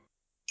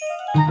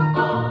Welcome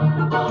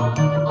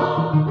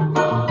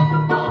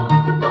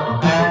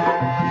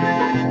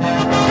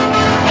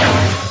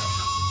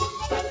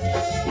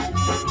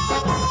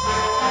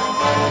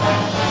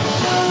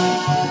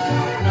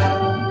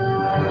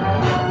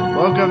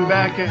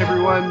back,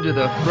 everyone, to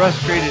the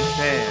Frustrated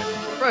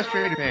Fan.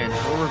 Frustrated Fans,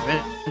 where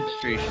revenge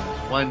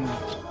demonstrations, one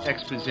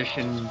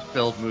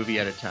exposition-filled movie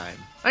at a time.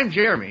 I'm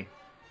Jeremy.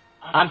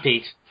 I'm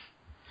Pete.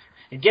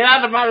 Get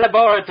out of my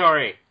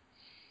laboratory!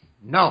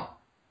 No.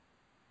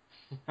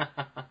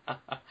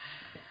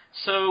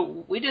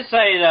 So, we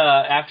decided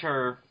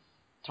after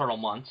Turtle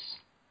Months,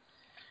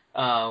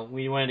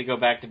 we wanted to go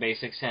back to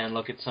basics and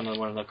look at some of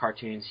one of the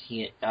cartoons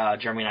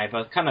Jeremy and I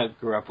both kind of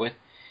grew up with.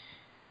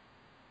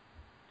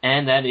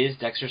 And that is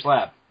Dexter's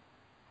Lab.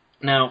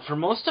 Now, for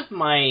most of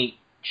my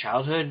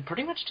childhood,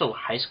 pretty much till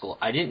high school,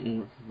 I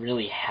didn't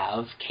really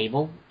have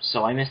cable,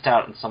 so I missed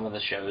out on some of the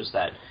shows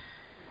that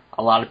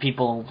a lot of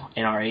people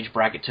in our age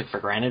bracket took for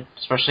granted,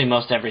 especially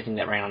most everything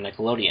that ran on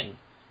Nickelodeon.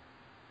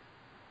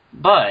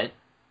 But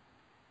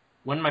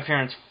when my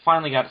parents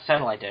finally got a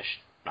satellite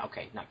dish,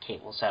 okay, not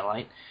cable,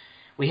 satellite,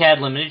 we had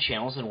limited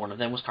channels, and one of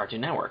them was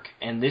Cartoon Network.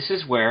 And this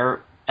is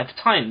where, at the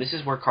time,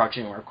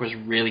 Cartoon Network was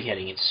really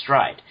hitting its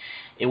stride.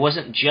 It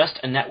wasn't just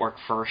a network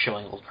for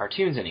showing old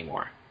cartoons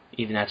anymore.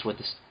 Even that's what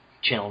this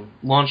channel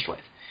launched with.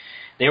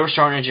 They were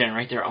starting to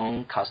generate their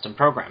own custom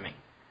programming.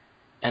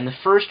 And the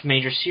first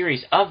major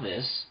series of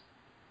this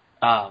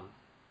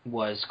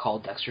was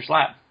called Dexter's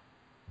Lab.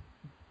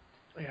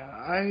 Yeah,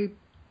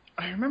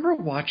 I remember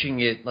watching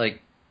it,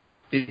 like,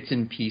 bits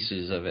and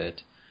pieces of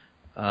it,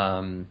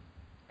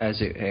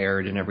 as it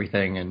aired and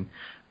everything, and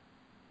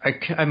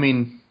I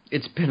mean,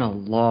 it's been a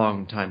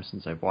long time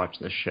since I've watched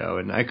this show,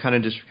 and I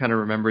kind of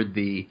remembered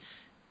the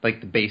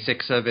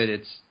basics of it.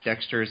 It's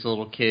Dexter's a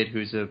little kid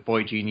who's a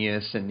boy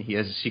genius, and he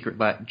has a secret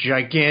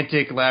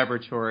gigantic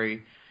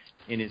laboratory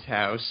in his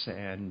house,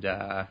 and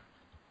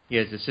he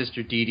has a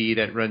sister Dee Dee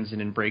that runs in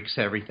and breaks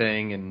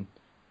everything, and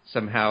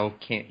somehow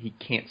he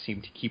can't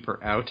seem to keep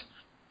her out.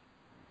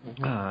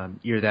 Mm-hmm.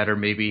 Either that, or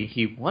maybe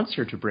he wants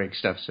her to break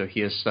stuff, so he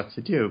has stuff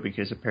to do,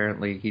 because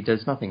apparently he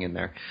does nothing in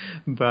there.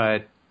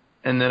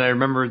 And then I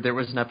remember there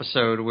was an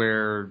episode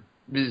where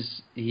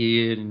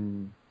he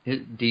and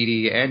Dee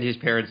Dee and his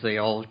parents, they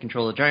all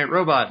control a giant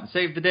robot and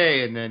save the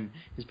day, and then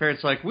his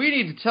parents are like, we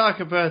need to talk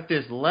about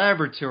this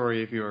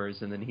laboratory of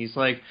yours, and then he's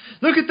like,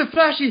 look at the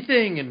flashy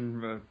thing,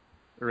 and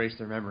erase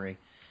their memory.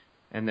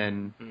 And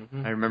then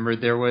I remember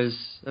there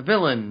was a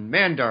villain,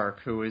 Mandark,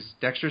 who was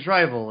Dexter's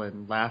rival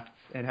and laughed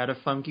and had a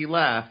funky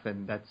laugh,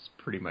 and that's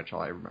pretty much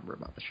all I remember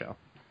about the show.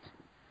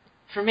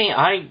 For me,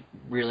 I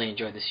really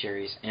enjoyed the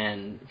series,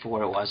 and for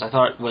what it was, I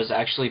thought it was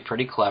actually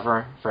pretty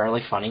clever,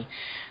 fairly funny.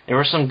 There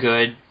were some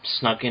good,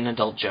 snuck-in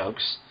adult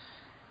jokes,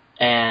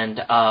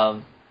 and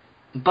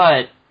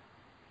but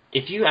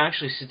if you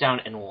actually sit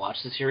down and watch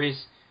the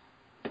series,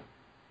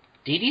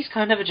 Dee Dee's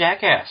kind of a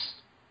jackass.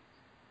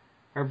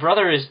 Her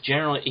brother is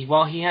generally,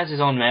 while he has his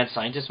own mad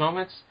scientist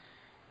moments,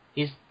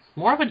 he's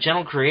more of a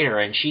gentle creator,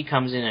 and she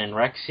comes in and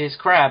wrecks his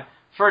crap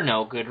for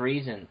no good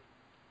reason,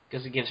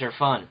 because it gives her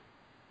fun.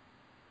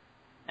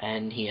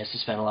 And he has to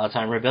spend a lot of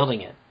time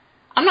rebuilding it.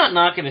 I'm not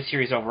knocking the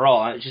series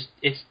overall.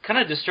 It's kind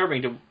of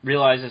disturbing to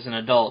realize as an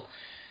adult,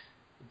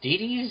 Dee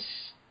Dee's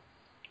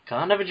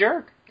kind of a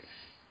jerk.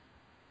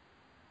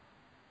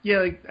 Yeah,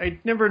 like, I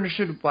never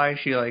understood why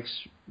she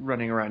likes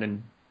running around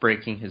and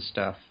breaking his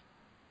stuff.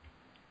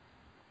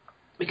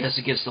 Because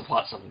it gives the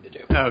plot something to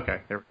do. Oh,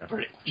 okay, there we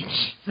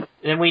go.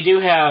 Then we do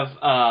have,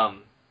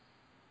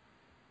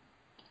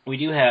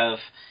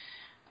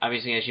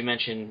 obviously, as you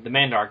mentioned, the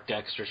Mandark,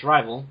 Dexter's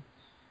rival,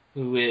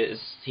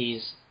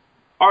 he's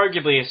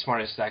arguably as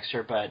smart as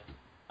Dexter, but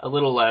a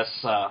little less,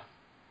 got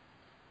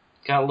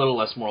a little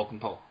less moral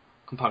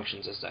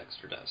compunctions as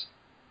Dexter does.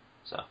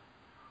 So.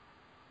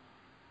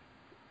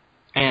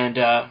 And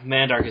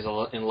Mandark is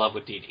in love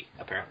with Dee Dee,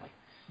 apparently.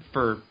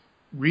 For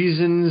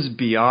reasons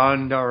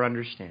beyond our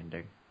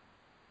understanding.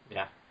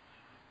 Yeah.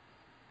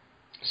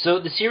 So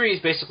the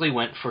series basically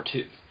went for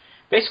two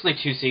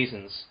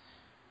seasons,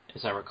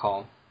 as I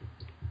recall.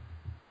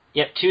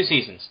 Yep, 2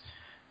 seasons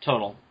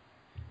total.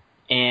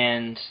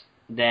 And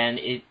then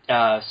it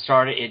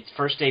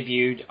first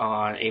debuted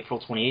on April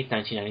 28th,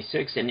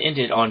 1996, and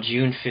ended on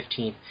June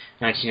 15th,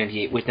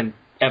 1998, with the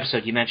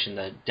episode you mentioned,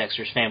 the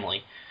Dexter's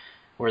Family,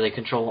 where they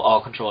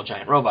all control a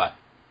giant robot.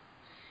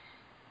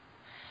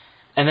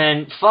 And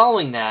then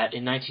following that,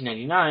 in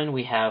 1999,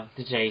 we have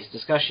today's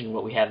discussion,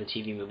 what we have the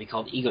TV movie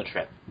called Ego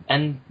Trip.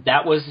 And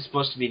that was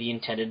supposed to be the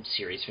intended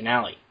series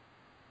finale.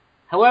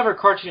 However,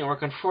 Cartoon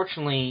Network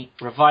unfortunately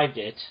revived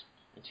it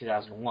in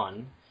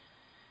 2001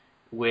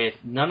 with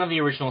none of the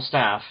original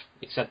staff,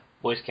 except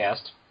voice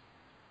cast,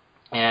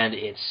 and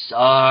it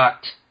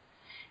sucked.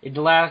 There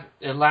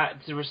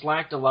was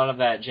lacked a lot of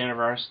that Jenna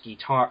Varsky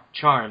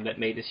charm that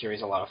made the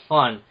series a lot of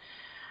fun,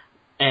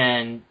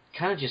 and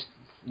kind of just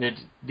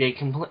they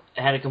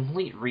had a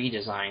complete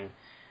redesign,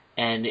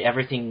 and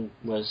everything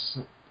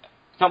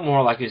felt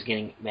more like it was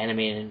getting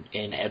animated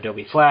in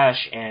Adobe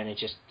Flash, and it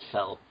just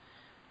felt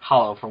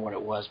hollow from what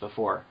it was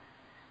before.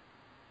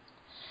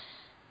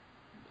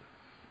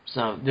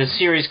 So the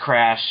series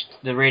crashed,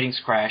 the ratings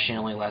crashed, and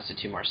only lasted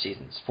 2 more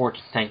seasons.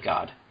 Thank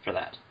God for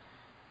that.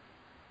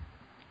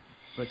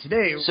 But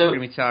today we're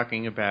going to be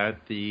talking about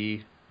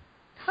the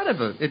kind of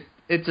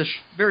it's a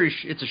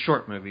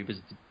short movie, but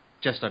it's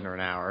just under an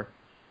hour.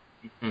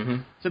 Mm-hmm.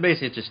 So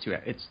basically,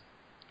 it's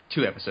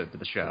 2 episodes of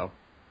the show.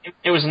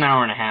 It was an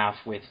hour and a half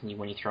when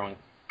you throw in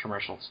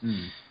commercials.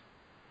 Mm.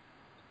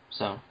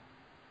 So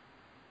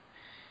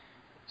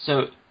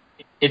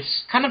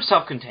it's kind of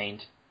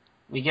self-contained.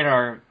 We get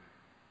our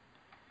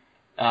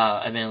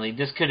admittedly,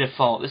 this could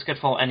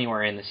fall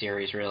anywhere in the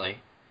series, really.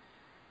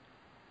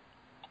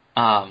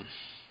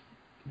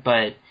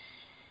 But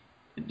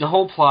the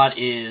whole plot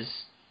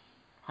is,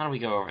 how do we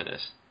go over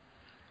this?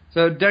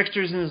 So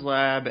Dexter's in his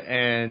lab,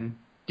 and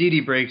Dee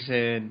Dee breaks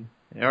in,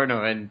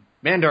 and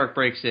Mandark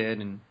breaks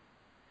in and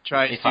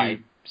tries to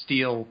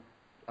steal,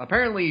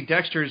 apparently,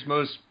 Dexter's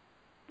most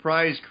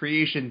prized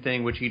creation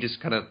thing, which he just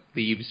kind of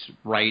leaves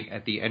right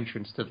at the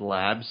entrance to the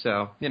lab,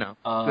 so, good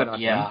on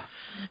him.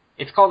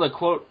 It's called a,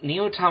 quote,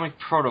 neoatomic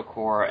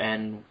protocore,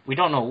 and we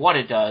don't know what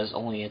it does,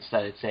 only it's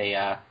that it's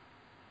a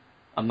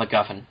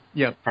MacGuffin,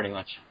 pretty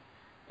much.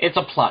 It's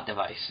a plot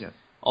device,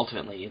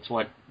 ultimately. It's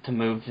what to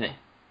move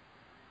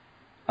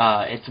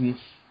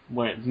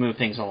move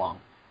things along.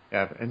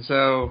 Yeah, and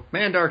so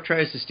Mandark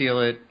tries to steal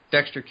it,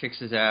 Dexter kicks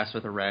his ass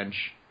with a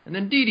wrench, and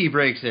then Dee Dee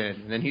breaks in,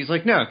 and then he's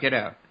like, no, get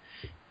out.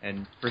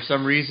 And for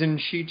some reason,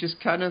 she just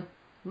kind of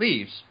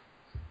leaves.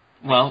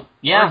 Well,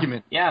 yeah.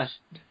 Argument. Yeah.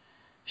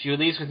 She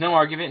leaves with no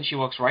argument, and she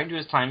walks right into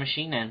his time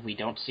machine, and we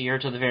don't see her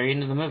till the very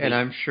end of the movie. And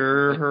I'm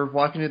sure her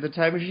walking into the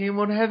time machine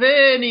won't have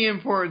any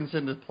importance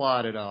in the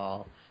plot at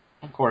all.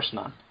 Of course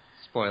not.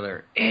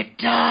 Spoiler. It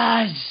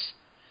does!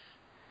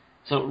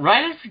 So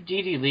right after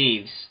Dee Dee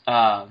leaves,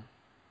 5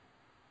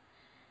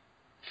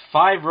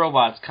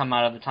 robots come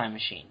out of the time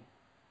machine.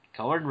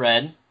 Colored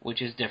red,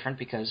 which is different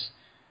because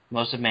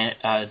most of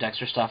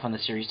Dexter's stuff on the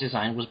series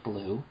design was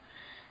blue.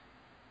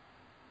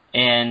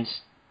 And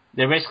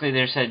they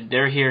said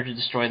they're here to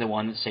destroy the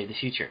one that saved the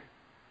future.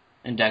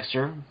 And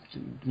Dexter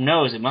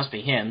knows it must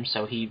be him,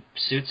 so he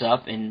suits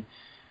up in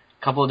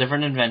a couple of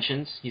different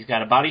inventions. He's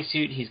got a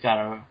bodysuit, he's got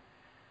a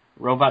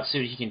robot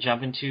suit he can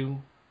jump into,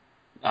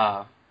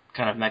 kind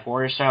of Mech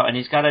Warrior style, and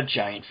he's got a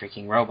giant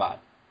freaking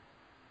robot.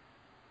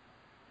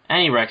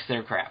 And he wrecks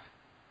their crap.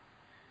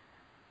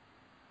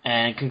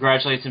 And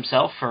congratulates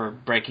himself for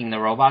breaking the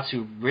robots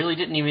who really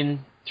didn't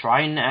even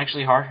try and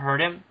actually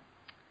hurt him.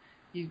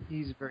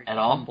 He's a very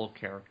humble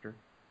character.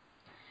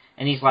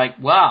 And he's like,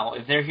 wow,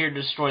 if they're here to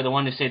destroy the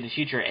one who saved the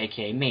future,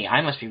 a.k.a. me,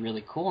 I must be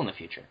really cool in the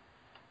future.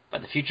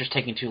 But the future's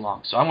taking too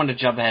long, so I want to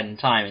jump ahead in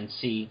time and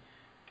see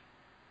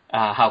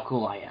how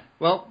cool I am.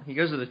 Well, he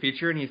goes to the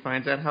future and he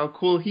finds out how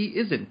cool he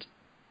isn't.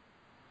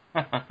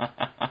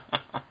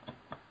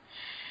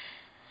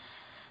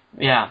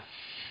 Yeah.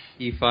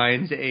 He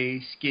finds a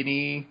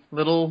skinny,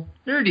 little,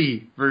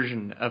 nerdy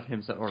version of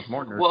himself, or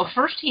more nerdy. Well,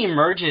 first he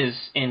emerges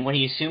in what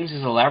he assumes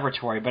is a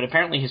laboratory, but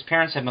apparently his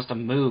parents must have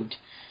moved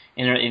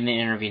in the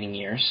intervening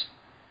years.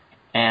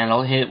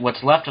 And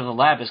what's left of the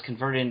lab is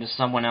converted into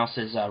someone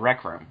else's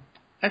rec room.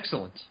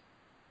 Excellent.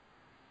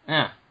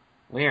 Yeah,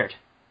 weird.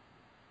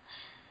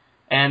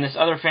 And this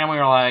other family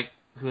are like,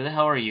 who the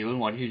hell are you, and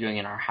what are you doing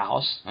in our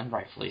house? And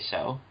rightfully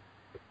so.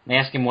 And they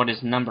ask him what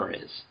his number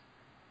is.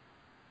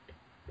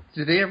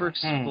 Do they ever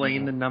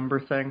explain the number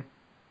thing?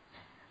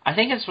 I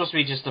think it's supposed to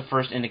be just the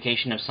first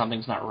indication of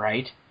something's not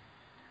right.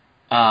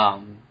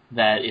 That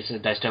it's a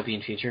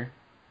dystopian future.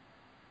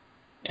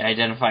 And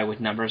identify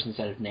with numbers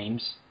instead of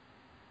names.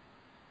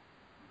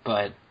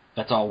 But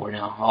that's all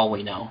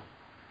we know.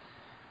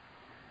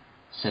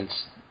 Since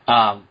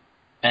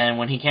and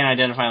when he can't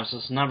identify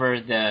himself as a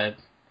number,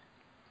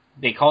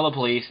 they call the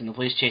police, and the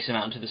police chase him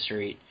out into the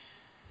street.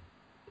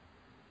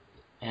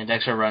 And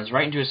Dexter runs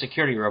right into a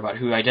security robot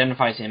who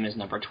identifies him as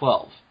number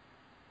 12.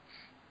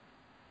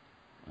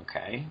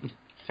 Okay,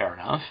 fair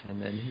enough.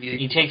 And then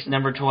he takes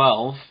number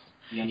 12,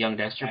 young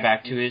Dexter,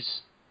 back to his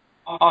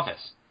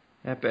office.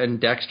 Yep,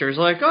 and Dexter's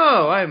like,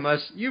 oh,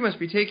 you must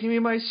be taking me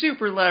to my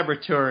super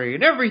laboratory,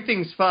 and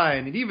everything's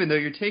fine. And even though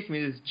you're taking me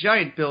to this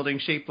giant building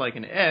shaped like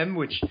an M,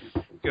 which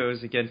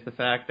goes against the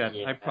fact that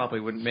I probably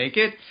wouldn't make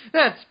it,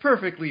 that's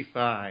perfectly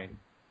fine.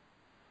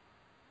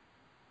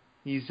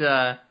 He's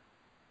not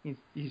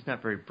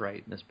very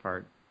bright in this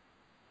part.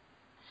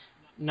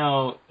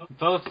 No,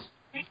 all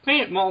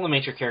the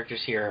major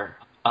characters here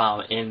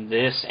in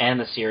this and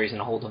the series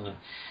and a whole them,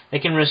 they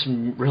can miss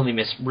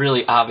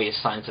really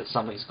obvious signs that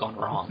something's gone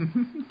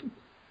wrong.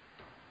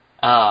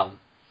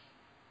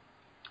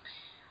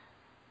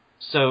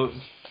 So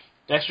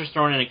Dexter's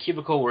thrown in a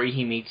cubicle where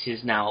he meets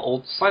his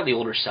now slightly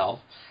older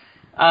self.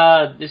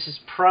 This is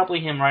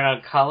probably him right out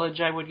of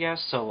college, I would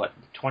guess. So what,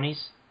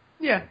 20s?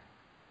 Yeah.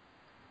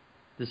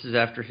 This is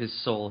after his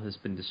soul has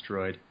been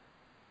destroyed.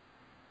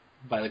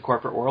 By the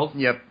corporate world?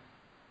 Yep.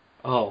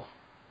 Oh,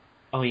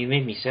 you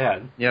made me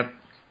sad. Yep.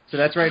 So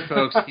that's right,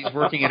 folks. He's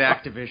working at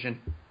Activision.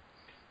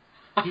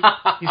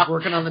 He's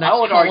working on the next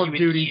Call of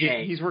Duty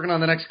game. He's working on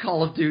the next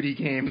Call of Duty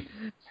game.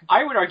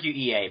 I would argue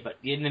EA, but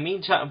in the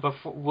meantime,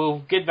 we'll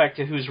get back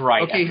to who's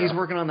right. Okay, he's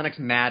working on the next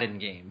Madden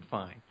game.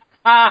 Fine.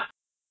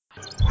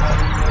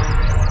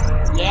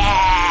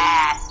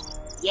 Yes.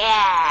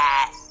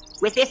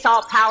 With this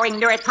all-powering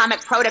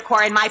neuratomic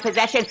protocore in my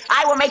possession,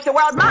 I will make the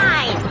world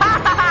mine!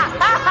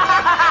 Unhand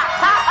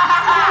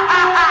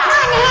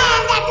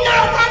that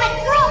neuratomic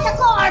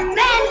protocore,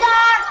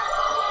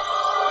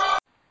 Mandar!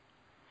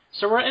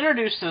 So we're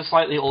introduced to the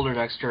slightly older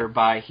Dexter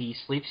by he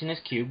sleeps in his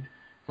cube,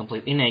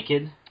 completely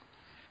naked.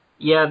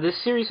 Yeah,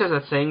 this series has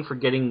a thing for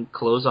getting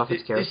clothes off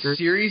its characters.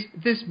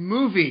 This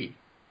movie.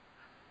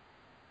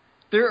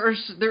 There are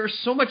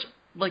so much,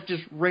 like,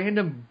 just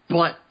random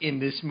butt in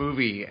this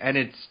movie, and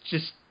it's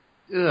just,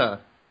 ugh.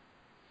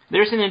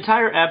 There's an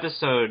entire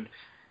episode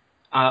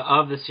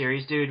of the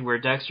series, dude, where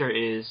Dexter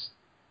is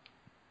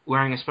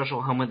wearing a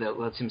special helmet that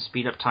lets him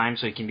speed up time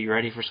so he can be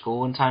ready for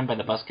school in time by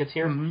the bus gets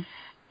here. Mm-hmm.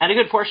 And a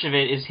good portion of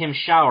it is him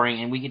showering,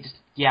 and we get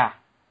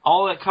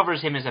all that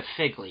covers him is a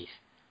fig leaf.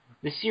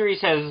 The series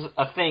has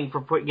a thing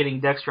for getting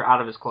Dexter out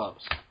of his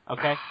clothes,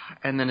 okay?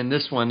 And then in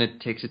this one, it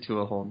takes it to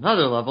a whole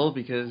nother level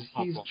because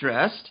he's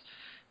dressed,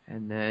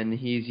 and then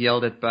he's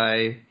yelled at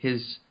by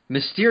his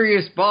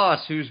mysterious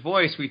boss, whose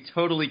voice we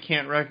totally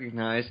can't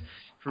recognize,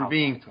 for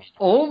being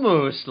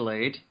almost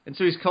late. And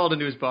so he's called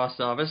into his boss'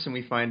 office, and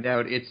we find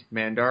out it's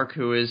Mandark,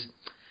 who is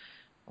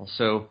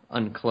also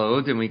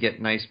unclothed, and we get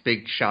a nice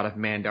big shot of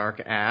Mandark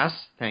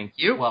ass. Thank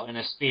you. Well, in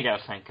a Speedo,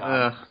 thank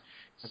God.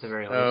 At the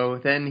very least. So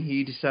then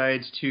he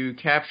decides to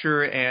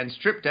capture and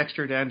strip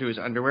Dexter down to his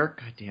underwear,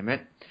 god damn it,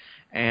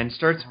 and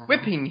starts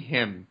whipping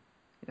him.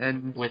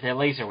 And with a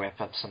laser whip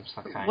of some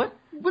kind. What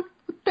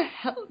the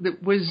hell?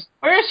 That was...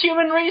 Where's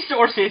human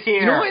resources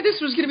here? You know why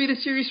this was going to be the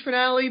series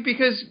finale?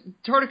 Because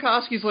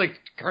Tartakovsky's like,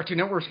 Cartoon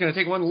Network's going to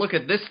take one look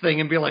at this thing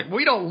and be like,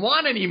 we don't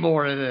want any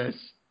more of this.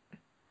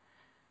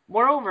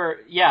 Moreover,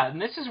 yeah, and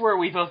this is where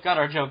we both got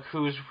our joke,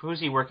 who's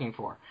he working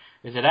for?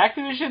 Is it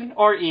Activision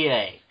or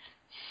EA?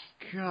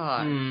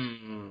 God.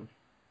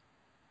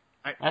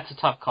 That's a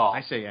tough call.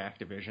 I say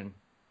Activision.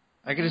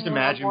 I can just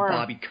imagine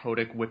Bobby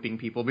Kotick whipping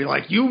people, be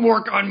like, you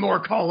work on more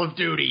Call of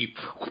Duty.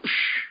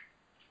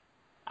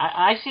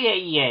 I see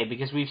EA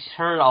because we've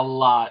heard a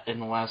lot in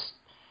the last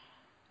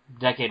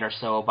decade or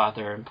so about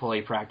their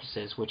employee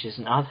practices, which is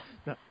not,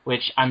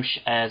 which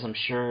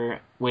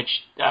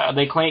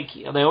they claim,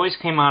 they always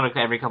came out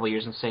every couple of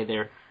years and say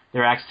they're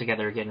acts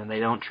together again and they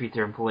don't treat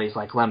their employees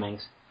like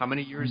lemmings. How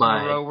many years in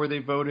a row were they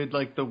voted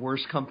like the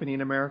worst company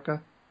in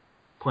America?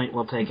 Point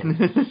well taken.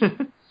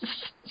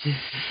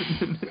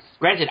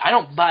 Granted, I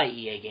don't buy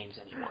EA games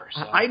anymore.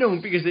 So. I don't,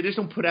 because they just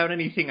don't put out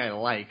anything I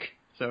like.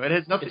 So it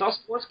has nothing. It's all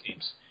sports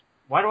games.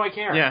 Why do I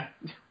care? Yeah.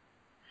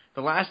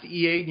 The last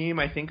EA game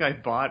I think I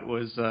bought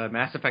was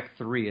Mass Effect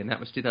 3, and that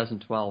was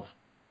 2012.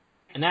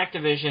 And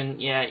Activision,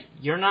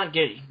 you're no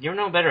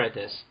better at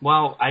this.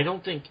 Well, I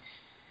don't think...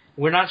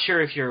 We're not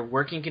sure if your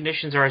working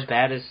conditions are as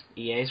bad as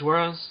EA's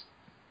were.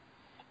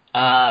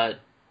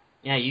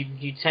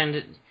 You tend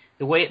to...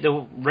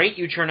 The rate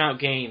you churn out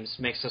games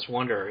makes us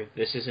wonder if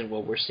this isn't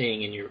what we're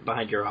seeing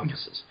behind your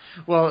offices.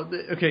 Well,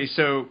 okay,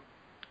 so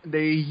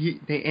they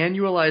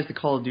annualize the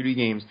Call of Duty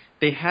games.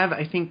 They have,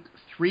 I think,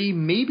 3,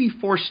 maybe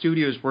 4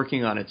 studios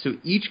working on it. So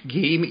each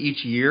game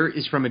each year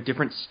is from a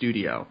different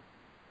studio.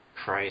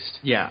 Christ.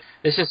 Yeah.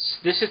 This is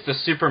the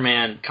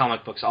Superman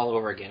comic books all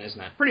over again, isn't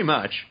it? Pretty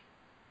much.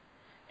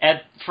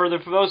 For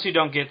those who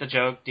don't get the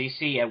joke,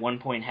 DC at one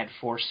point had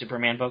 4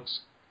 Superman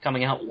books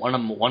coming out,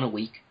 one a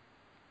week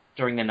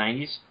during the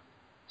 90s.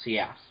 So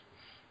yeah.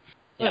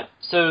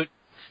 So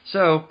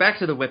back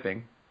to the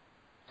whipping.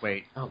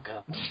 Wait. Oh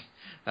god.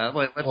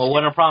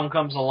 When a problem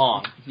comes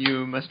along,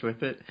 you must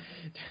whip it.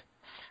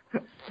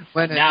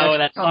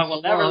 That song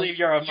will never leave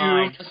your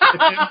mind.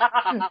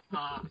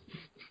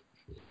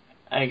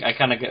 I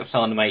kind of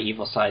fell into my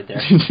evil side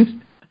there.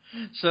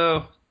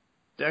 So,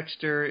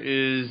 Dexter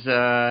is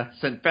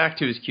sent back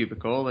to his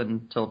cubicle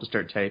and told to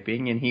start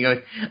typing, and he goes,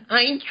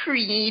 I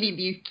created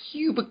these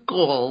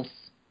cubicles.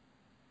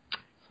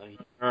 So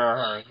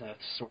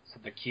that's sort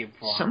of the cube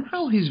form.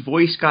 Somehow his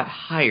voice got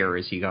higher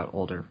as he got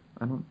older.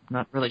 I'm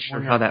not really sure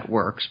how that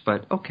works,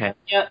 but okay.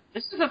 Yeah,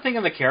 this is the thing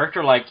of the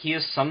character, like, he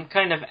has some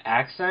kind of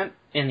accent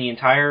in the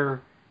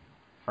entire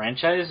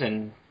franchise,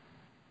 and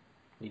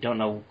we don't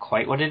know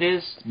quite what it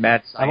is.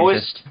 Mad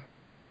scientist.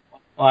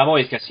 I've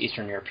always guessed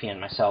Eastern European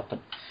myself, but...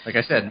 Like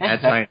I said,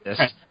 mad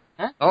scientist.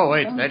 Huh? Oh,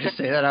 wait, did I just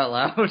say that out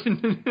loud?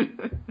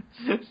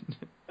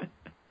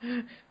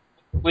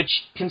 Which,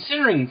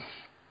 considering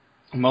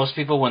most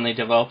people, when they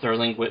develop their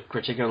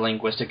particular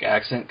linguistic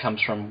accent,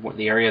 comes from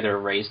the area they're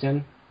raised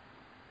in.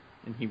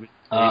 And he was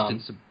raised in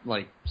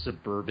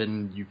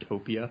suburban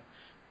utopia.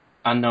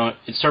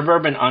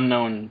 Suburban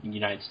unknown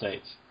United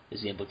States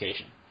is the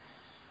implication.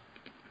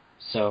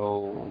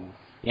 So,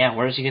 yeah,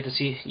 where does he get to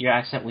see your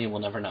accent? We will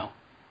never know.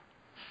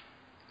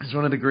 It's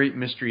one of the great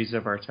mysteries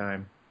of our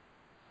time.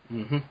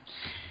 Mm-hmm.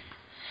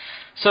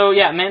 So,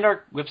 yeah,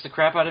 Mandark whips the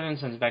crap out of him and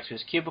sends him back to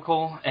his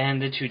cubicle,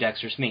 and the two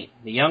Dexters meet.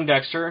 The young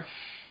Dexter,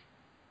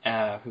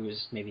 who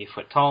is maybe a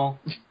foot tall,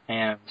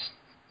 and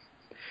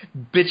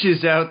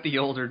bitches out the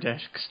older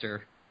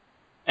Dexter.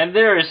 And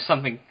there is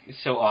something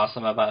so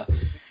awesome about.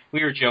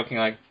 We were joking,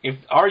 like, if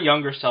our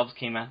younger selves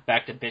came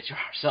back to bitch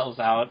ourselves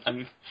out,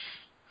 I'm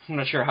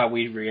not sure how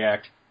we'd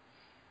react.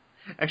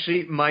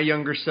 Actually, my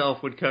younger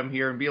self would come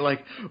here and be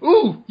like,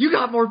 "Ooh, you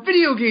got more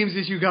video games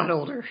as you got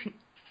older."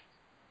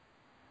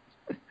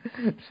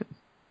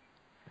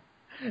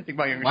 I think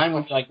my younger Mine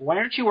would be like, "Why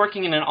aren't you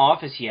working in an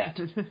office yet?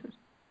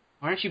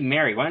 Why aren't you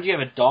married? Why don't you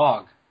have a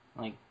dog?"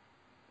 Like,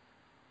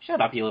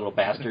 shut up, you little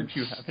bastard.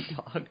 You have a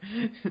dog.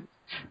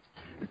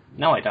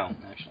 No, I don't,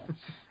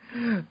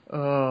 actually.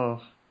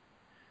 Oh.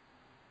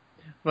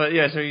 But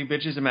yeah, so he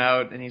bitches him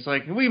out, and he's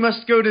like, "We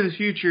must go to the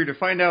future to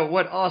find out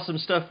what awesome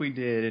stuff we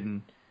did."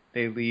 And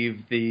they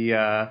leave the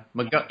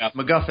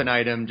MacGuffin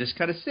item just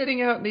kind of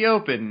sitting out in the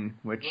open,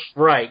 which...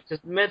 Right.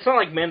 It's not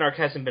like Mandark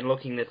hasn't been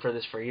looking for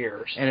this for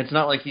years. And it's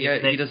not like he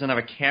doesn't have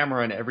a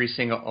camera in every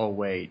single... Oh,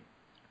 wait.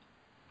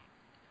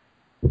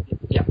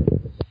 Yep.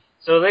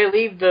 So they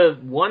leave the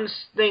one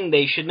thing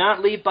they should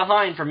not leave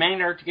behind for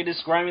Mandark to get his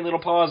grimy little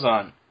paws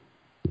on.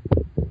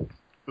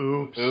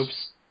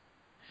 Oops.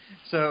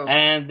 So,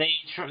 and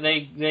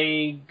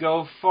they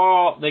go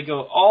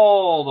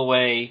all the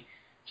way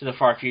to the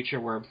far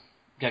future where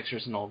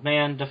Dexter's an old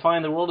man to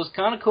find the world is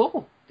kind of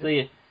cool.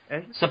 The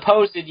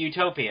supposed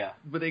utopia.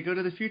 But they go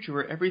to the future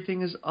where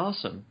everything is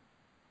awesome.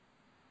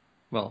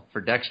 Well,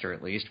 for Dexter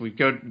at least. They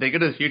go to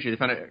the future. They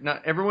find out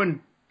not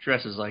everyone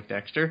dresses like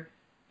Dexter.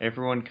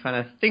 Everyone kind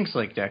of thinks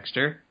like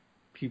Dexter.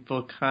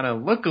 People kind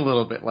of look a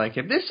little bit like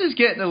him. This is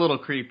getting a little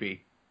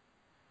creepy.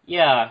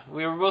 Yeah,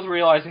 we were both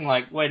realizing,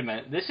 like, wait a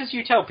minute, this is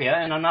Utopia,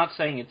 and I'm not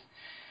saying it's...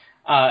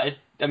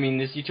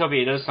 this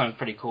Utopia does sound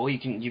pretty cool.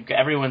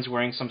 Everyone's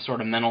wearing some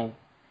sort of mental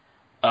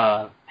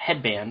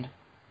headband,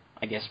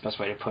 I guess the best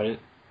way to put it,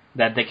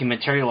 that they can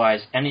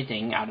materialize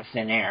anything out of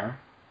thin air.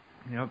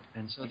 Yep,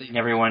 and so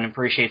everyone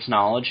appreciates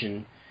knowledge,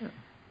 and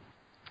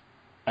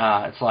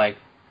it's like,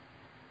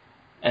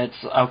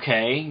 it's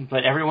okay,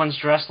 but everyone's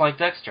dressed like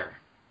Dexter,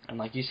 and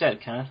like you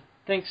said, kind of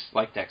thinks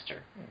like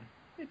Dexter. Yeah.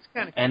 It's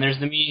kind of and there's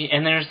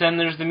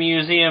the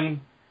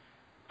museum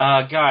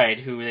guide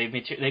who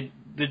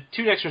the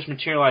two Dexters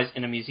materialize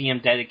in a museum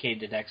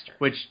dedicated to Dexter,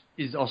 which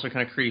is also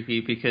kind of creepy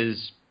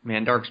because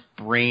Mandark's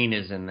brain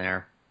is in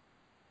there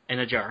in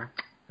a jar.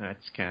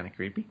 That's kind of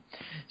creepy.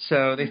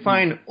 So they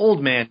find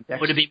old man Dexter.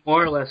 Would it be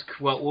more or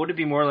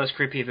less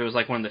creepy if it was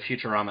like one of the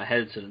Futurama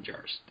heads in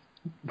jars?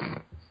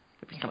 That'd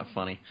be kind of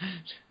funny.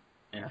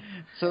 Yeah.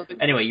 So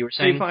anyway, you were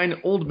saying they find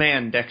old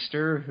man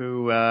Dexter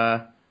who.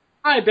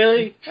 Hi,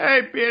 Billy.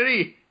 Hi,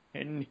 Billy.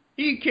 And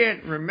he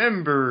can't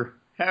remember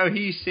how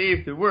he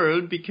saved the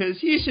world because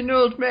he's an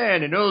old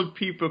man and old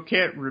people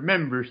can't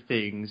remember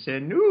things.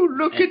 And, ooh,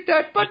 look at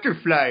that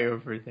butterfly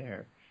over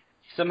there.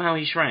 Somehow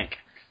he shrank.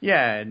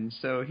 Yeah, and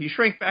so he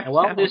shrank back down.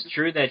 While it is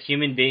true that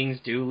human beings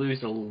do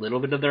lose a little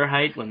bit of their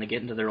height when they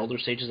get into their older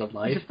stages of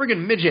life. He's a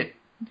friggin' midget.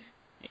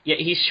 Yeah,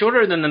 he's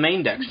shorter than the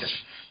main Dexter.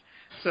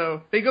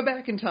 So they go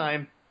back in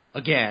time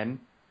again.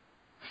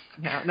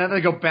 Now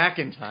they go back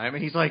in time,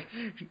 and he's like,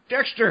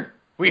 Dexter,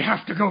 we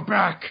have to go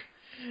back.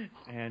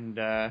 And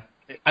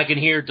I can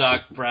hear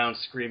Doc Brown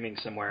screaming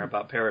somewhere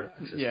about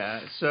paradoxes.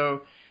 Yeah,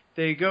 so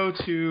they go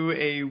to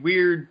a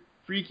weird,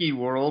 freaky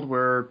world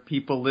where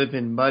people live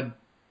in mud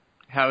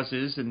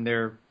houses, and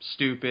they're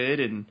stupid,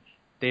 and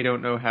they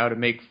don't know how to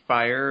make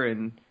fire,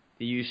 and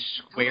they use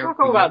square... Don't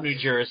go about New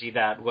Jersey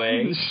that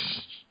way.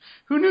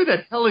 Who knew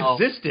that hell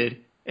existed?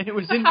 And it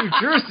was in New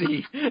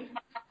Jersey.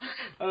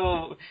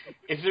 Oh,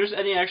 if there's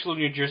any actual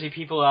New Jersey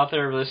people out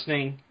there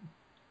listening,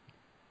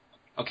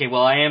 okay,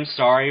 well, I am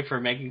sorry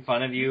for making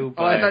fun of you.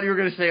 But... Oh, I thought you were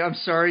going to say, I'm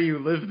sorry you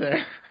live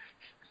there.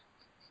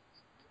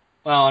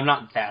 Well, I'm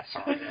not that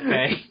sorry,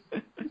 okay?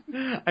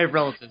 I have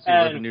relatives who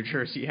live in New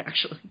Jersey,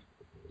 actually.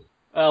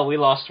 Well, we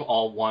lost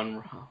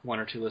one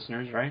or two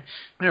listeners, right?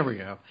 There we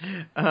go.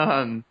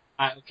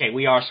 Okay,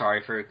 we are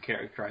sorry for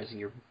characterizing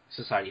your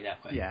society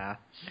that way. Yeah.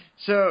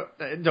 So,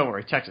 don't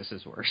worry, Texas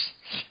is worse.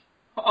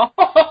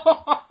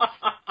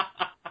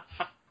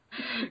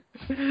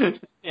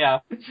 Yeah.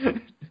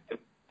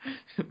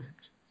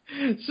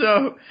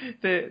 So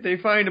they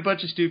find a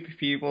bunch of stupid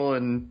people,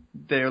 and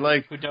they're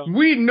like,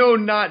 we know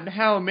not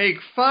how to make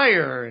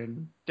fire.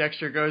 And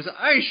Dexter goes,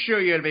 I show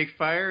you how to make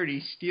fire. And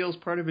he steals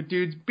part of a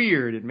dude's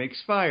beard and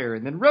makes fire.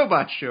 And then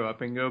robots show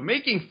up and go,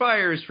 making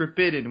fire is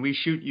forbidden. We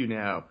shoot you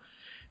now.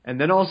 And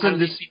then all of a sudden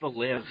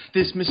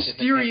this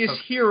mysterious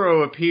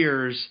hero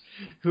appears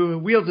who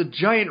wields a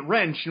giant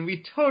wrench, and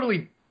we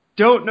totally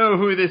don't know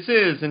who this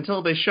is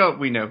until they show up.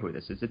 We know who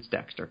this is. It's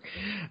Dexter.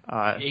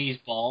 He's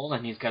bald,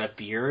 and he's got a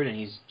beard, and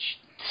he's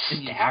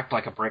stacked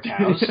like a brick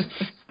house.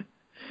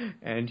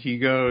 And he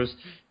goes,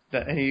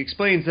 and he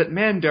explains that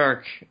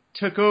Mandark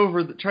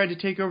tried to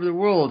take over the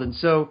world, and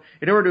so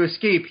in order to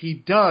escape, he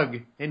dug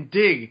and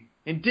dug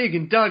and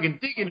dug.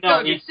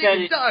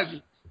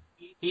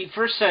 He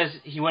first says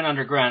he went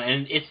underground,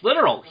 and it's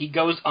literal. He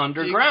goes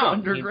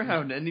underground.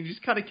 And he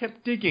just kind of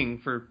kept digging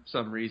for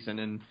some reason,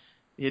 and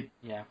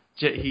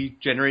He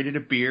generated a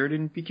beard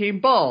and became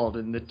bald,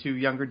 and the two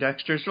younger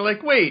Dexters are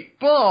like, wait,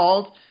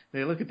 bald?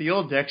 They look at the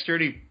old Dexter,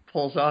 and he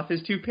pulls off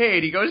his toupee,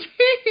 and he goes,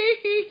 hee hee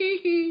hee hee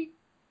hee.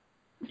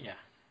 Yeah.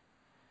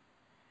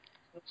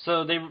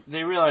 So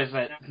they realize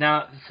that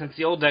now, since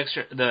the old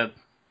Dexter, the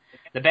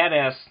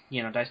badass,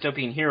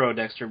 dystopian hero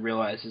Dexter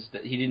realizes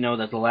that he didn't know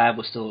that the lab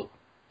was still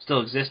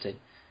existed.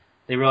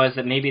 They realize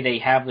that maybe they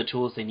have the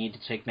tools they need to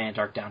take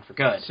Mandark down for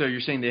good. So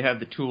you're saying they have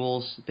the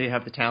tools, they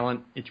have the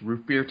talent, it's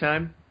root beer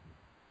time?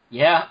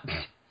 Yeah.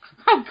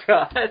 Oh,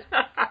 God.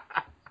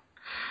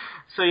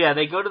 So, yeah,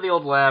 they go to the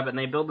old lab and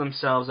they build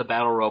themselves a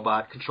battle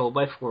robot controlled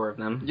by 4 of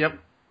them. Yep.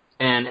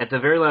 And at the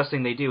very last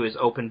thing they do is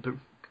open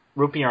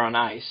root beer on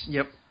ice.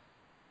 Yep.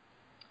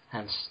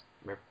 Hence,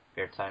 root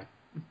beer time.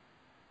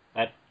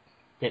 That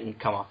didn't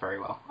come off very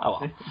well. Oh,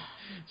 well.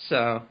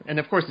 So, and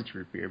of course it's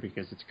root beer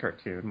because it's a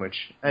cartoon, which...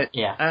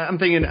 Yeah. I'm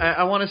thinking,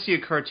 I want to see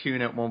a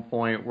cartoon at one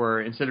point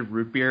where instead of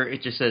root beer,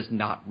 it just says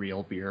not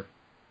real beer.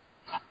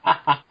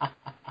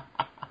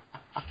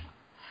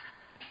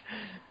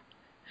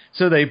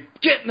 So they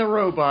get in the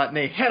robot and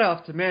they head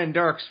off to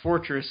Mandark's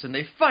fortress and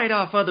they fight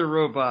off other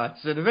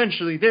robots and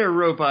eventually their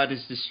robot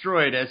is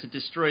destroyed as it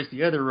destroys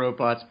the other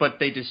robots, but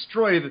they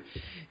destroy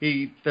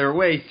their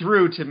way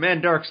through to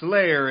Mandark's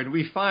lair and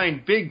we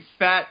find big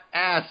fat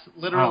ass,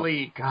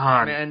 literally,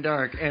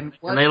 Mandark. And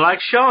they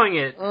like showing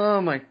it. Oh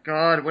my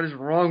God, what is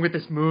wrong with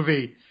this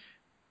movie?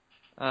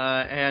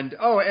 And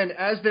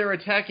as they're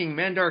attacking,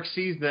 Mandark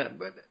sees them.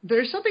 But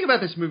there's something about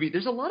this movie.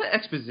 There's a lot of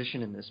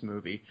exposition in this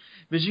movie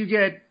because you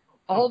get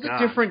all the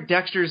different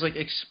Dexters like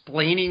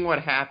explaining what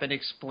happened,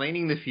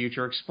 explaining the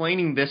future,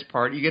 explaining this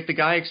part. You get the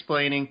guy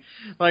explaining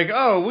like,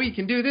 oh, we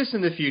can do this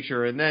in the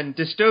future, and then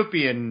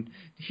dystopian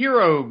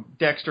hero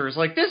Dexter is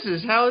like, this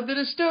is how the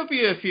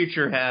dystopia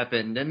future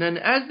happened. And then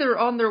as they're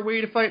on their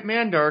way to fight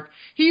Mandark,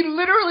 he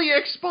literally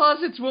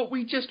exposits what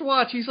we just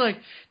watched. He's like,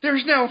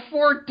 there's now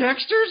 4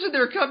 Dexters and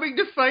they're coming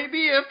to fight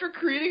me after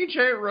creating a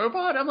giant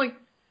robot? I'm like,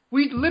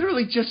 we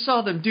literally just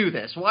saw them do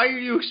this. Why are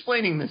you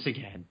explaining this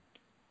again?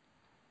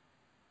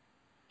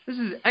 This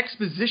is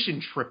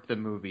Exposition Trip, the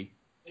movie.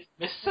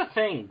 This is a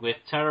thing with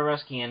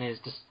Tartarovsky and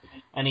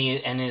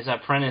his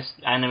apprentice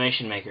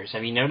animation makers.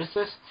 Have you noticed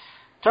this?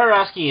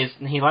 Tartarovsky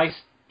he likes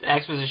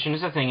exposition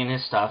is a thing in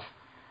his stuff.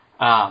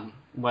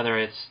 Whether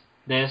it's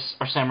this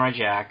or Samurai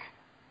Jack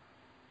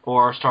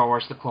or Star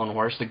Wars: The Clone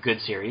Wars, the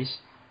good series,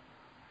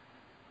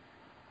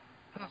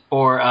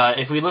 or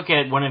if we look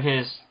at one of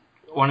his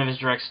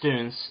direct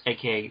students,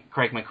 aka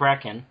Craig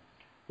McCracken,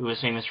 who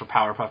was famous for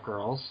Powerpuff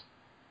Girls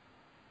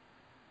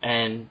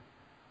and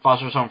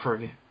Foster's Home for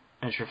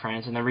Adventure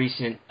Friends, and the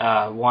recent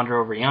Wander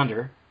Over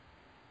Yonder.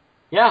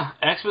 Yeah,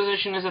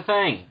 exposition is a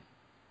thing.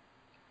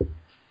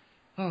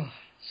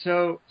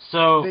 So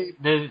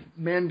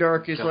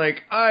Mandark is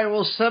like, I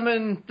will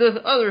summon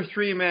the other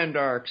 3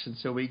 Mandarks, and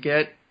so we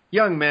get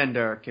young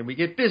Mandark, and we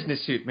get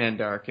business suit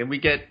Mandark, and we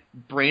get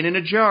brain in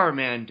a jar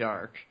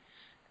Mandark,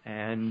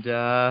 and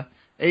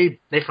they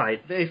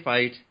fight.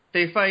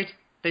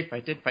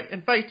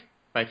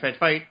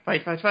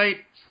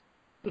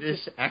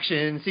 This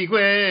action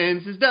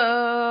sequence is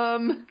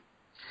dumb.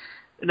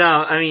 No,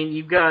 I mean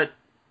you've got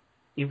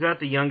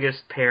the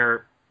youngest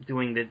pair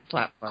doing the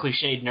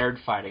cliched nerd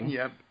fighting.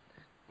 Yep.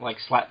 Like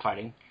slap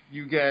fighting.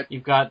 You've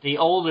got the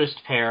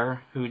oldest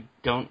pair who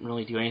don't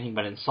really do anything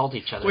but insult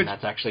each other, and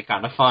that's actually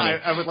kind of funny.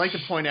 I would like to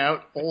point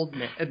out old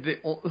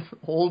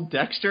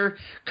Dexter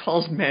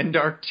calls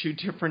Mandark two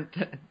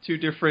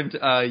different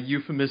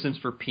euphemisms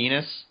for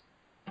penis.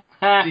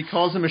 He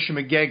calls him a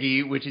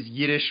shmagegi, which is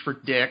Yiddish for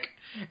dick.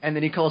 And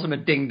then he calls him a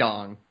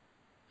ding-dong.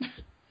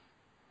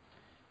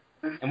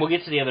 And we'll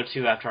get to the other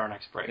 2 after our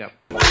next break. Yep.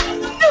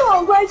 You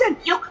old raisin!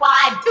 You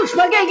Clyde! You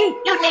Schmagegi!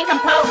 You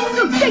nincompoop!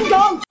 You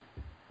ding-dong!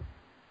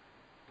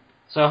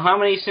 So how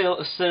many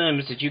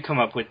synonyms did you come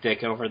up with,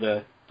 Dick, over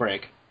the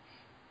break?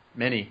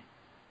 Many.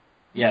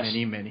 Yes.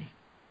 Many.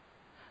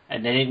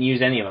 And they didn't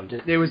use any of them.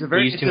 It's a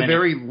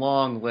very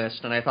long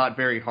list, and I thought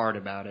very hard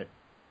about it.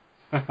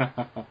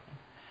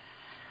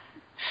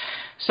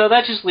 So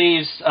that just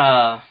leaves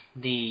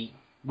the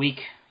weak,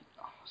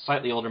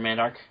 slightly older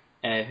Mandark,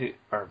 the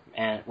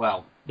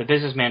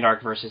business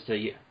Mandark versus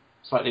the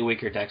slightly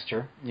weaker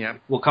Dexter. Yeah.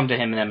 We'll come to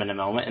him in a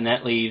moment, and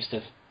that leaves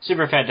the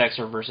super fat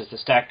Dexter versus the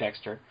stacked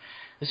Dexter.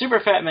 The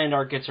super fat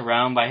Mandark gets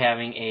around by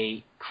having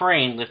a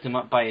crane lift him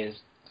up by his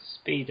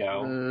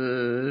Speedo.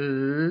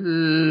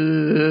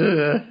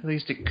 At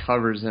least it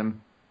covers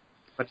him.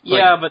 But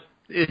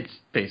it's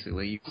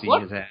basically, you see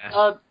his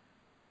ass.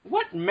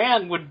 What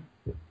man would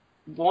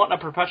want a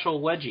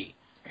perpetual wedgie?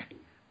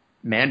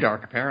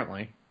 Mandark,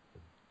 apparently.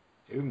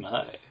 Oh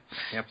my.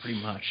 Yeah,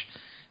 pretty much.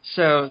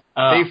 So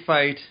they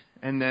fight,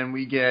 and then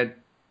we get,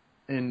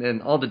 and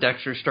then all the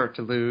Dexters start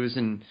to lose,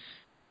 and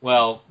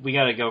well, we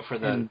got to go for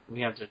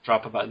we have to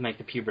make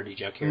the puberty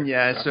joke here.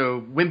 Yeah,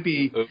 so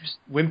Wimpy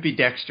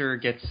Dexter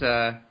gets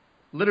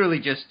literally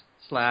just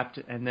slapped,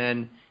 and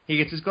then he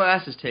gets his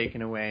glasses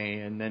taken away,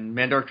 and then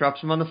Mandark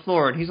drops him on the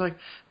floor, and he's like,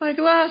 my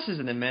glasses,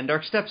 and then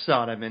Mandark steps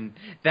on him, and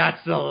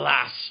that's the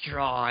last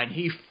straw, and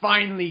he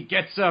finally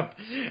gets up,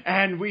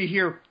 and we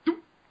hear, doop,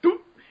 doop,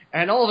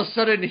 and all of a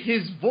sudden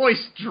his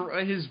voice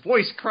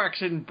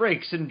cracks and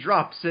breaks and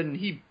drops, and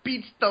he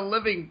beats the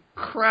living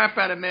crap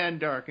out of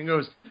Mandark, and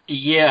goes,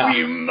 yeah,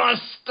 we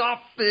must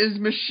stop this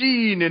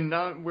machine,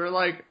 and we're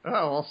like, oh,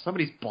 well,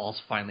 somebody's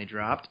balls finally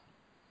dropped.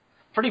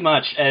 pretty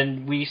much.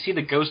 And we see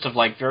the ghost of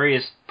like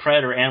various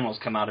predator animals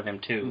come out of him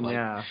too,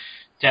 like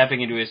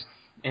tapping into his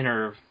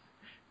inner.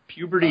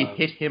 Puberty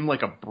hit him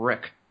like a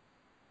brick,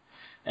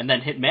 and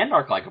then hit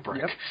Mandark like a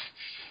brick. Yep.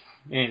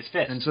 In his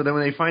fist. And so then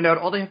when they find out,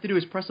 all they have to do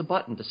is press a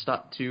button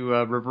to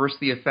reverse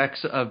the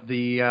effects of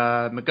the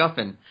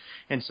MacGuffin.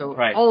 And so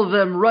all of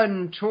them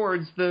run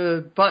towards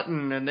the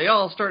button, and they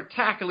all start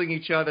tackling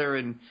each other,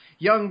 and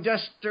young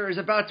Dexter is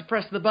about to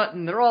press the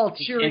button. They're all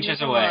cheering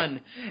him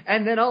on.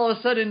 And then all of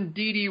a sudden,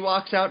 Dee Dee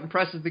walks out and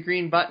presses the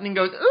green button and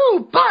goes,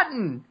 ooh,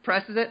 button!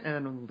 Presses it,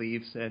 and then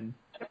leaves. And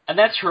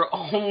that's her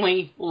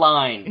only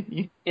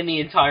line in the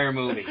entire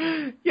movie.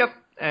 Yep.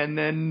 And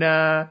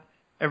then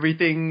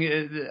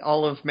everything,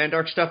 all of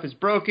Mandark's stuff is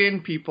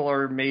broken. People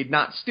are made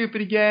not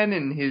stupid again,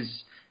 and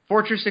his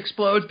fortress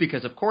explodes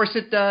because, of course,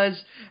 it does.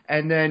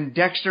 And then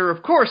Dexter,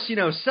 of course,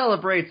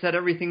 celebrates that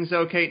everything's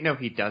okay. No,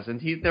 he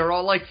doesn't. They're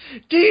all like,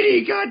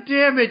 Dee Dee,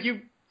 goddammit,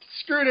 you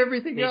screwed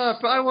everything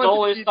up. I want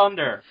stole his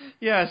thunder.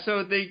 Yeah,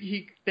 so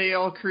they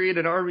all create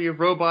an army of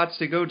robots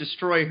to go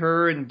destroy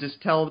her and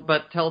just tell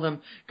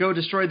them, go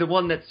destroy the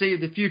one that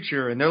saved the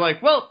future. And they're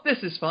like, well,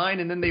 this is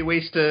fine. And then they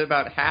waste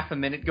about half a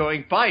minute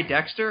going, bye,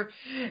 Dexter.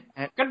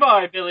 And,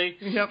 goodbye, Billy.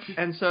 Yep.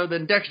 And so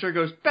then Dexter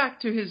goes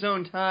back to his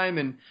own time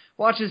and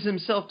watches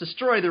himself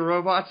destroy the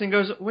robots and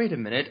goes, wait a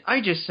minute,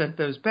 I just sent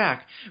those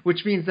back,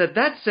 which means that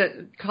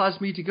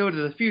caused me to go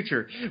to the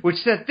future, which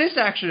set this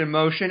action in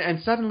motion,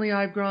 and suddenly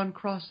I've gone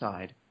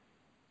cross-eyed.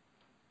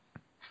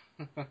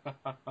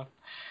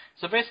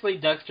 So basically,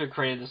 Dexter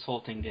created this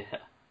whole thing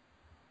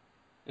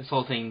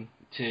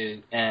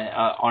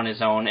on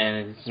his own,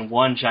 and it's in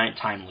one giant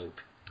time loop.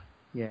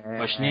 Yeah. The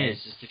question is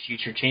the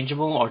future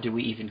changeable, or do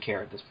we even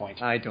care at this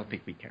point? I don't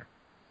think we care.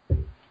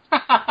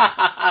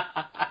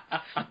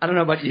 I don't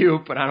know about you,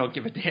 but I don't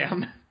give a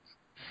damn.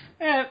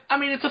 Yeah, I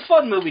mean, it's a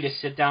fun movie to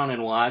sit down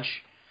and watch,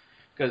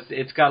 because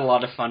it's got a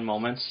lot of fun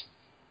moments.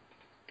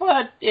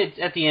 But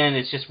at the end,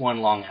 it's just one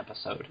long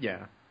episode.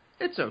 Yeah,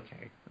 it's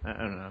okay. I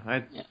don't know.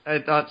 I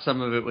thought some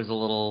of it was a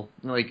little,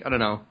 like, I don't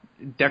know,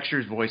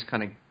 Dexter's voice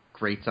kind of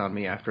grates on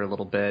me after a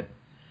little bit.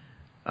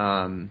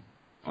 Well,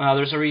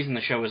 there's a reason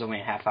the show was only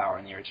a half hour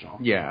in the original.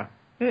 Yeah,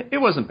 it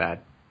wasn't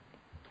bad.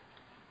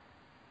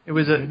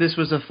 This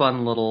was a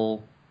fun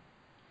little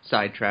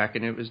sidetrack,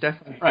 and it was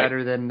definitely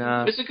better than...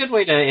 it's a good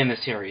way to end the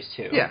series,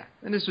 too. Yeah,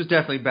 and this was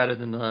definitely better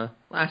than the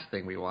last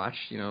thing we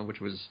watched, which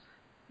was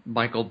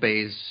Michael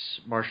Bay's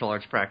martial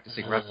arts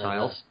practicing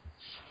reptiles.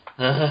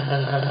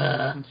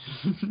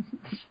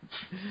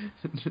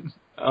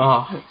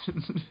 Oh.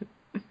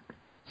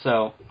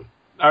 So,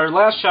 our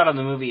last shot of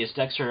the movie is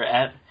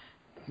Dexter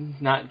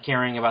not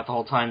caring about the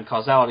whole time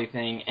causality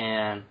thing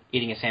and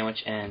eating a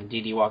sandwich, and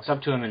Dee Dee walks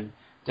up to him, and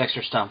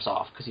Dexter stomps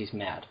off because he's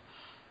mad.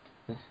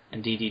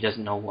 And Dee Dee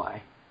doesn't know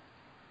why.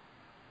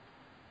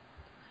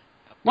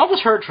 What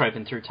was her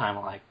tripping through time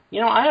like?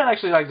 I'd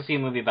actually like to see a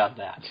movie about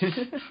that.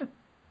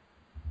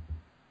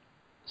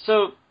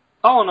 So,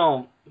 all in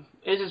all,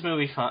 is this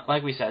movie fun?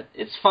 Like we said,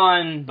 it's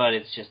fun, but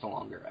it's just a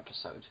longer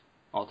episode,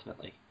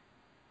 ultimately.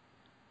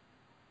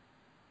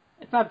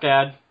 It's not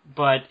bad,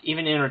 but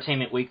even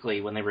Entertainment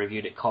Weekly, when they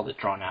reviewed it, called it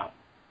drawn out.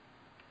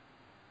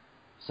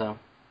 So,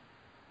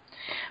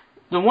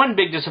 the one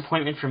big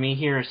disappointment for me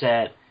here is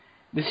that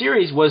the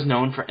series was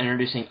known for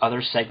introducing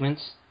other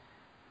segments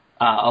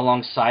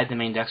alongside the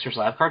main Dexter's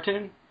Lab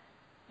cartoon.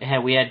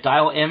 We had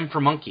Dial M for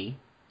Monkey,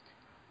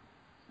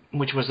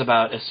 which was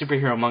about a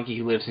superhero monkey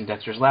who lives in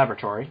Dexter's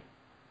laboratory.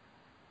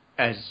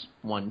 As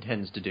one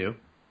tends to do.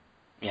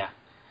 Yeah.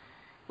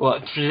 Well,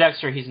 for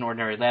Dexter, he's an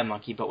ordinary lab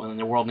monkey, but when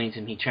the world needs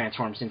him, he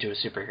transforms into a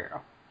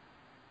superhero.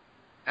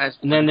 As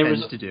one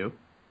tends to do.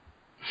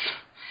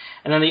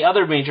 And then the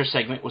other major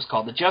segment was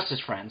called The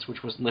Justice Friends,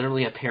 which was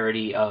literally a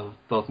parody of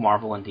both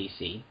Marvel and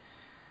DC,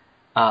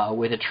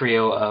 with a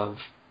trio of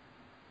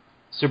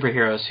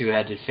superheroes who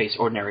had to face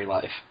ordinary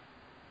life.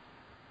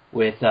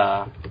 With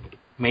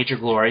Major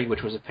Glory,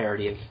 which was a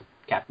parody of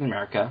Captain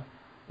America,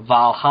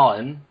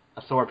 Valhalla,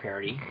 a Thor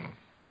parody,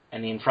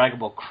 and the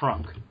Infraggable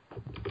Krunk.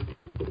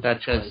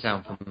 That does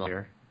sound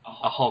familiar.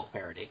 A Hulk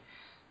parody.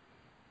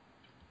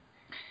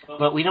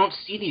 But we don't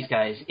see these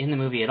guys in the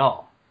movie at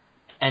all.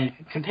 And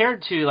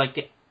compared to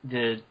like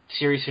the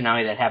series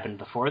finale that happened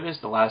before this,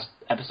 the last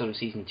episode of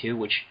Season 2,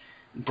 which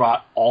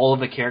brought all of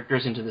the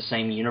characters into the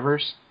same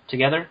universe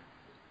together,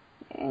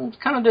 it's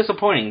kind of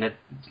disappointing that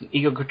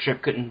Ego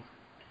Trip couldn't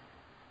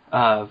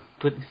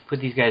put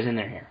these guys in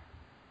there here.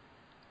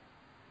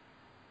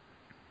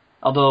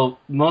 Although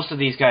most of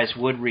these guys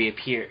would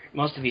reappear,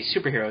 most of these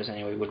superheroes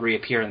anyway, would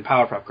reappear in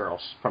Powerpuff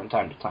Girls from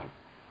time to time.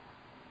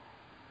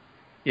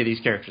 Yeah,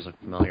 these characters look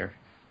familiar.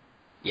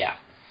 Yeah.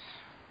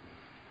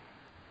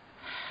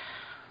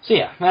 So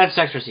yeah, that's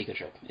Dexter's Secret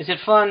Trip. Is it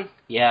fun?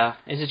 Yeah.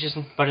 Is it just...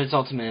 But it's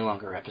ultimately a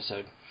longer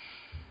episode.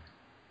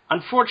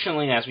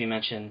 Unfortunately, as we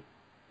mentioned,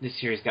 this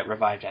series got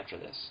revived after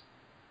this.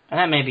 And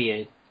that may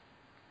be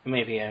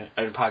a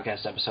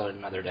podcast episode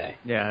another day.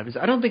 Yeah, because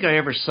I don't think I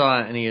ever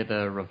saw any of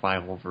the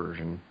revival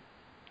version.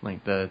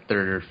 Like the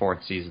third or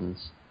fourth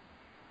seasons.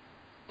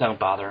 Don't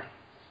bother.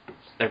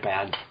 They're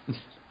bad.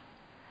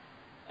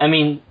 I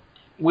mean,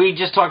 we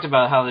just talked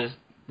about how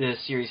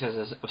this series has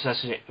this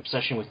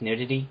obsession with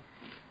nudity.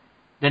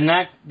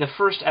 The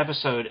first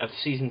episode of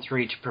season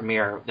 3 to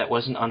premiere that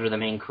wasn't under the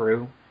main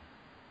crew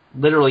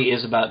literally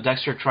is about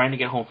Dexter trying to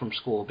get home from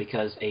school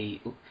because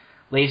a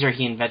laser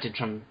he invented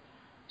from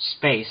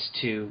space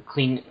to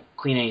clean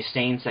any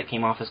stains that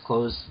came off his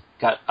clothes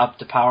got up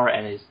to power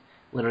and is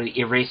literally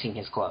erasing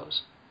his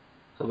clothes.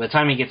 So by the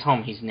time he gets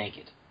home, he's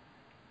naked.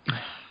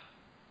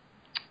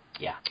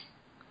 Yeah.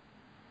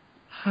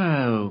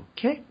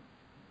 Okay.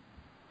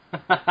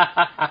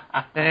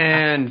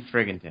 And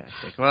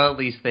friggin-tastic. Well, at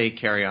least they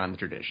carry on the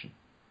tradition.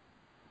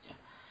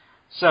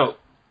 So,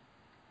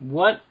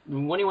 what do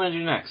you want to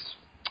do next?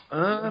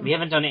 We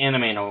haven't done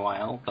anime in a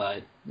while,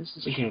 but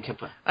we can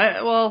keep it.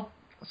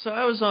 So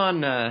I was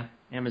on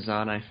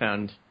Amazon. I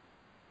found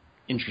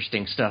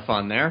interesting stuff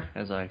on there,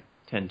 as I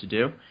tend to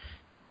do.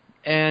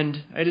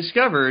 And I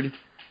discovered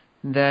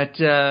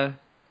that,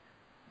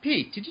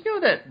 Pete, did you know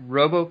that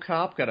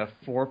RoboCop got a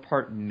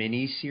 4-part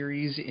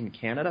mini-series in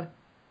Canada?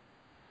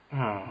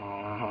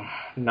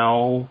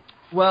 No.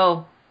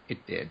 Well,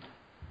 it did.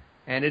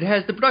 And it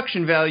has the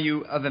production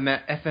value of an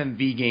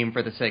FMV game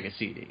for the Sega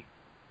CD.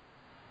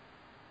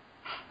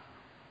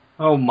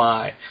 Oh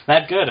my.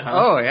 That good, huh?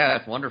 Oh, yeah,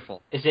 that's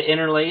wonderful. Is it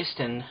interlaced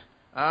and...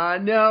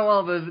 No,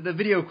 well, the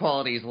video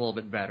quality is a little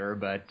bit better,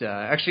 but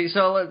actually,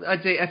 so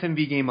I'd say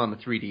FMV game on the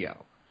 3DO.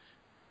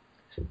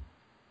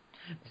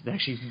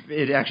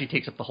 It actually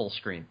takes up the whole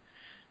screen.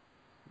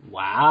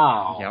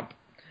 Wow. Yep.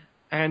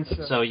 And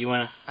so you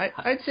want to...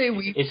 I'd say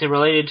Is it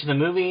related to the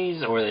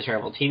movies, or the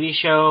terrible TV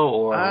show,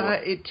 or...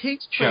 it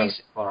takes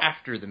place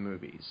after the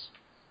movies.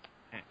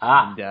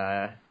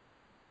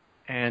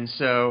 And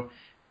so,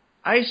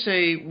 I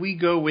say we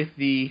go with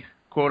the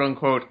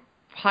quote-unquote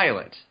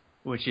pilot,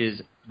 which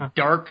is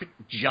Dark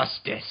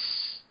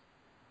Justice.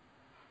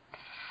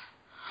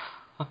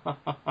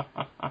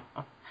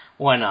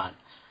 Why not?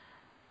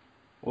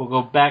 We'll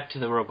go back to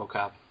the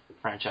RoboCop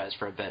franchise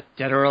for a bit.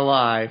 Dead or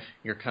alive,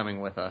 you're coming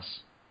with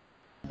us.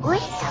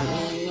 Wait a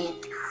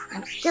minute.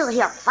 I'm still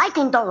here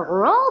fighting those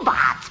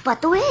robots.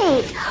 But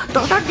wait,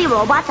 those are the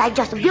robots I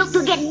just built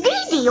to get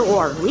Didi,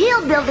 or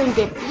we'll build in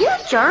the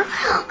future.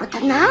 But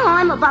now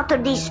I'm about to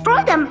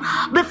destroy them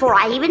before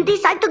I even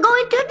decide to go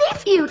into the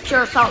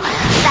future. So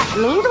that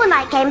means when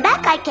I came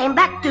back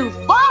too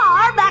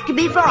far back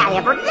before I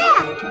ever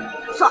left.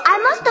 So I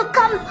must have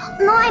come,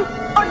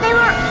 or they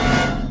were...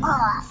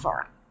 Oh,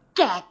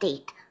 forget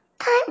it.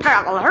 Time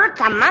travel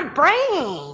hurts on my brain.